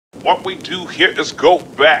What we do here is go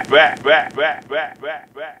back.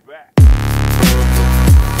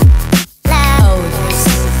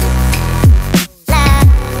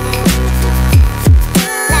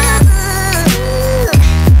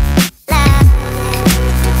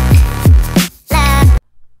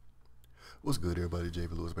 What's good, everybody?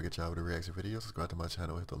 JV Lewis back at y'all with a reaction video. Subscribe to my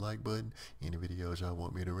channel, hit the like button. Any videos y'all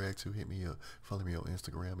want me to react to, hit me up. Follow me on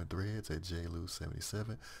Instagram and Threads at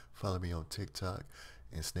JLewis77. Follow me on TikTok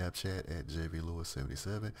and Snapchat at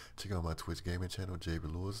JVLewis77. Check out my Twitch gaming channel,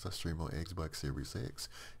 JV Lewis. I stream on Xbox Series X.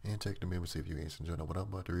 And check the members if you're interested in joining. What I'm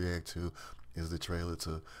about to react to is the trailer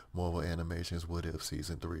to Marvel Animations What If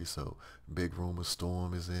Season 3. So, big rumor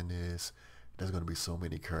Storm is in this. There's going to be so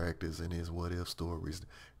many characters in his what if stories.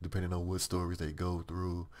 Depending on what stories they go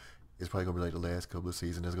through, it's probably going to be like the last couple of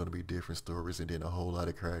seasons. There's going to be different stories, and then a whole lot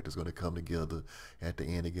of characters going to come together at the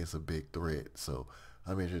end against a big threat. So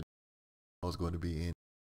I'm interested. I was going to be in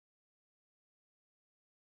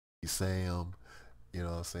Sam, you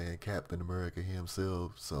know what I'm saying, Captain America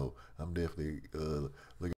himself. So I'm definitely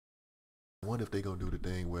looking. I wonder if they're going to do the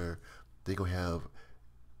thing where they're going to have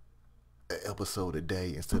an episode a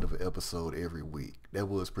day instead of an episode every week. That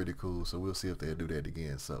was pretty cool, so we'll see if they'll do that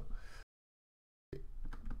again. So,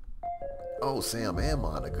 oh, Sam and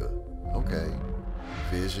Monica. Okay.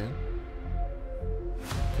 Vision.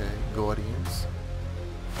 Okay. Guardians.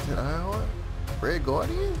 Is it Ironheart? Red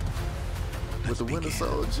Guardian? With the Winter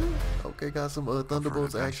Soldier? Okay, got some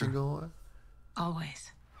Thunderbolts action going.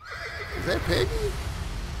 Always. Is that Peggy?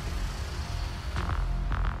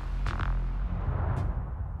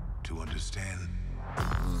 To understand, you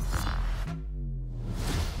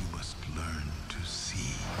must learn to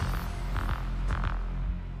see.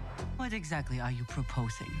 What exactly are you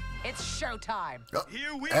proposing? It's showtime. Oh,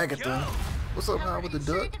 Here we Agatha. go. What's up, now with the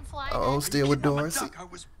Sure you duck? can fly Oh, that. still with I'm a Doris. duck. I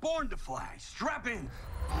was born to fly. Strap in.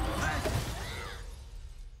 Oh,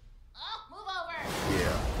 move over.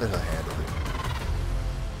 Yeah, let her handle it.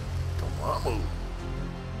 Come on, move.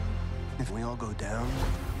 If we all go down,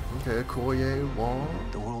 Okay, Koye, Wong.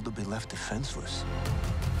 the world will be left defenseless.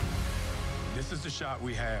 This is the shot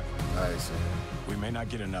we have. Nice. We may not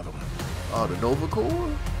get another one. Oh, the Nova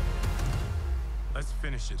Corps? Let's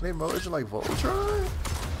finish it. They merging like Voltron?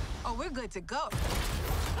 Oh, we're good to go.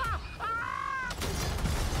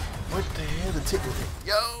 What the hell? The ticket?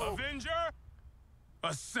 Yo! Avenger,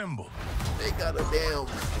 assemble. They got a damn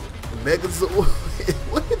Megazord.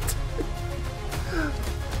 What?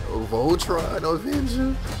 Oh, Voltron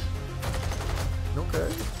Avenger? Okay.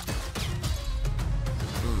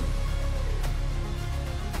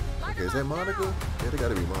 Okay, is that Monica? Yeah, they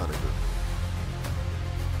gotta be Monica.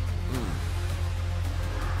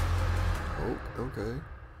 Oh, okay.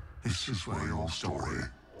 This is where your story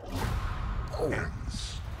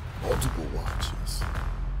ends. Multiple watches.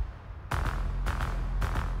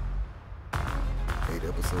 8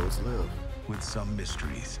 episodes left. With some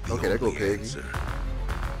mysteries, the Okay, there go only Peggy. answer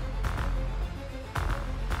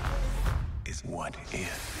is what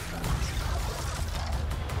if?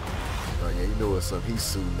 Oh yeah, you know what's up? He's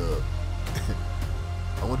suiting up.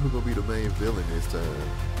 I wonder who's gonna be the main villain this time.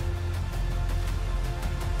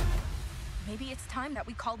 Maybe it's time that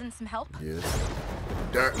we called in some help. Yes.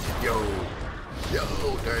 There, yo,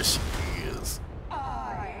 there she is.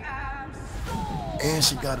 And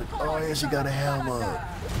she got and she got a hammer.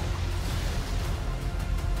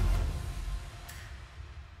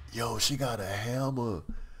 Yo, she got a hammer.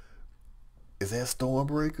 Is that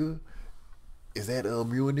Stormbreaker? Is that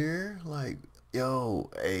Mjolnir? Like,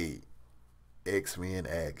 yo, hey, X-Men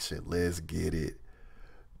action. Let's get it.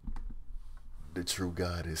 The true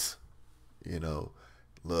goddess. You know,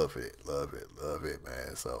 love it,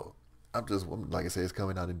 man. So I'm just, like I said, it's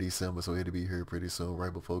coming out in December, so it'll be here pretty soon,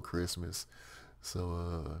 right before Christmas.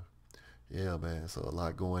 So yeah, man. So a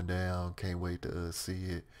lot going down. Can't wait to see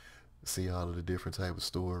it, see all of the different type of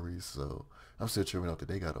stories. So I'm still tripping off that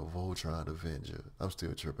they got a Voltron Avenger. I'm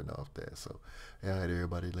still tripping off that. So all right,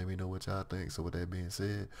 everybody, let me know what y'all think. So with that being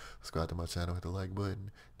said, subscribe to my channel, hit the like button.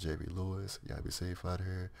 JV Lewis, y'all be safe out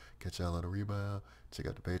here. Catch y'all on the rebound. Check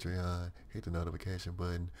out the Patreon, hit the notification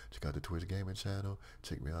button. Check out the Twitch gaming channel.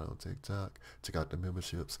 Check me out on TikTok. Check out the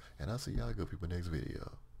memberships. And I'll see y'all good people next video.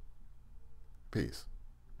 Peace.